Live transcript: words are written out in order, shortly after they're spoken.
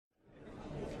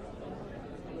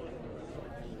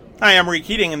Hi, I'm Ray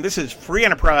Keating, and this is Free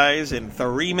Enterprise in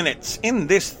 3 minutes in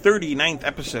this 39th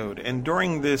episode. And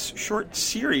during this short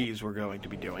series we're going to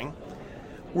be doing,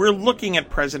 we're looking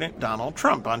at President Donald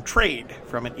Trump on trade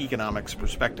from an economics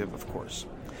perspective, of course.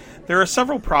 There are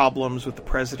several problems with the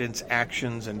president's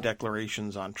actions and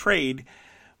declarations on trade,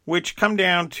 which come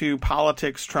down to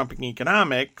politics trumping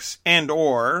economics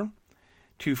and/or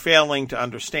to failing to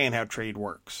understand how trade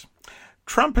works.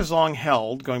 Trump has long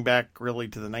held, going back really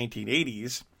to the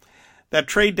 1980s, that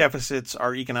trade deficits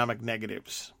are economic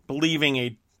negatives, believing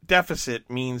a deficit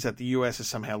means that the U.S. is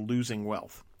somehow losing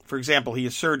wealth. For example, he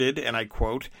asserted, and I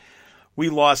quote, "We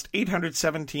lost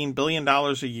 $817 billion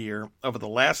a year over the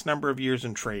last number of years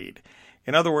in trade.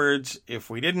 In other words, if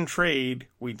we didn't trade,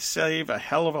 we'd save a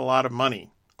hell of a lot of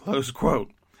money." Close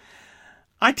quote.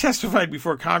 I testified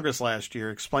before Congress last year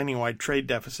explaining why trade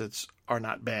deficits are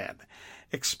not bad.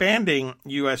 Expanding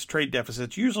U.S. trade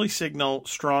deficits usually signal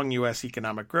strong U.S.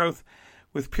 economic growth,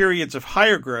 with periods of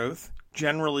higher growth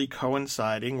generally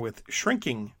coinciding with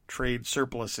shrinking trade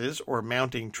surpluses or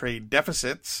mounting trade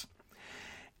deficits,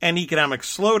 and economic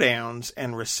slowdowns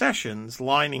and recessions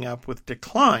lining up with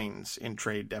declines in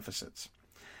trade deficits.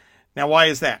 Now, why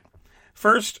is that?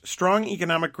 First, strong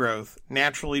economic growth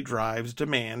naturally drives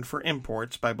demand for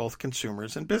imports by both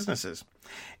consumers and businesses.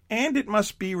 And it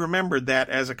must be remembered that,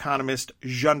 as economist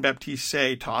Jean-Baptiste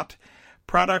Say taught,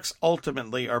 products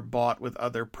ultimately are bought with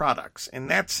other products. In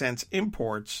that sense,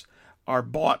 imports are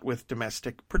bought with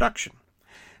domestic production.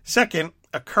 Second,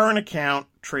 a current account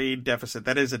trade deficit,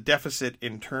 that is, a deficit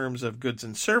in terms of goods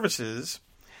and services,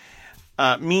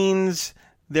 means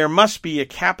there must be a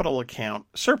capital account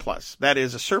surplus, that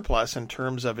is, a surplus in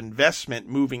terms of investment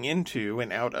moving into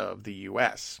and out of the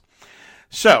U.S.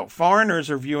 So, foreigners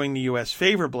are viewing the U.S.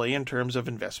 favorably in terms of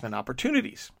investment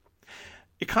opportunities.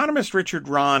 Economist Richard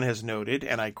Rahn has noted,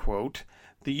 and I quote,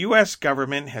 "The U.S.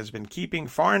 government has been keeping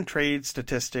foreign trade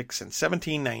statistics since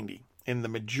 1790. In the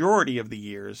majority of the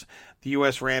years, the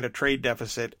U.S. ran a trade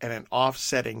deficit and an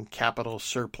offsetting capital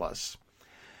surplus.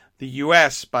 The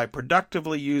U.S., by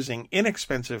productively using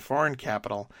inexpensive foreign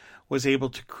capital, was able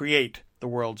to create the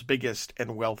world's biggest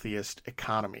and wealthiest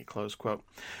economy." Close quote.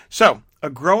 So, a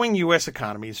growing U.S.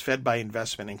 economy is fed by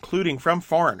investment, including from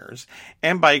foreigners,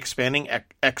 and by expanding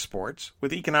exports,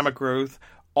 with economic growth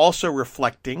also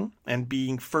reflecting and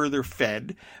being further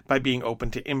fed by being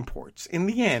open to imports. In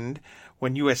the end,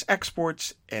 when U.S.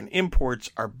 exports and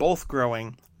imports are both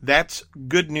growing, that's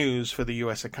good news for the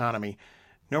U.S. economy,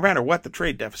 no matter what the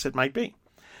trade deficit might be.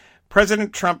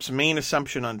 President Trump's main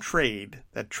assumption on trade,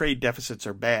 that trade deficits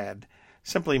are bad,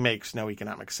 simply makes no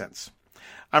economic sense.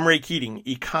 I'm Ray Keating,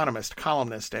 economist,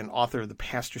 columnist, and author of the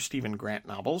Pastor Stephen Grant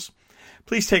novels.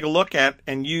 Please take a look at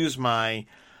and use my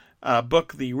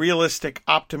book, The Realistic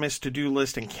Optimist To-Do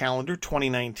List and Calendar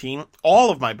 2019. All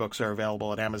of my books are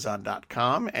available at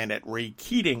Amazon.com and at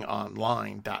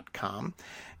RayKeatingOnline.com.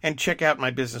 And check out my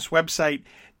business website,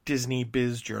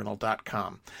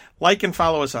 DisneyBizJournal.com. Like and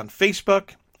follow us on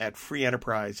Facebook at Free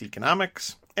Enterprise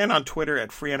Economics and on Twitter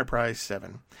at Free Enterprise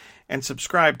 7. And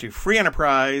subscribe to Free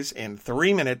Enterprise in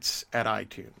 3 minutes at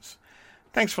iTunes.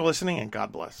 Thanks for listening, and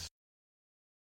God bless.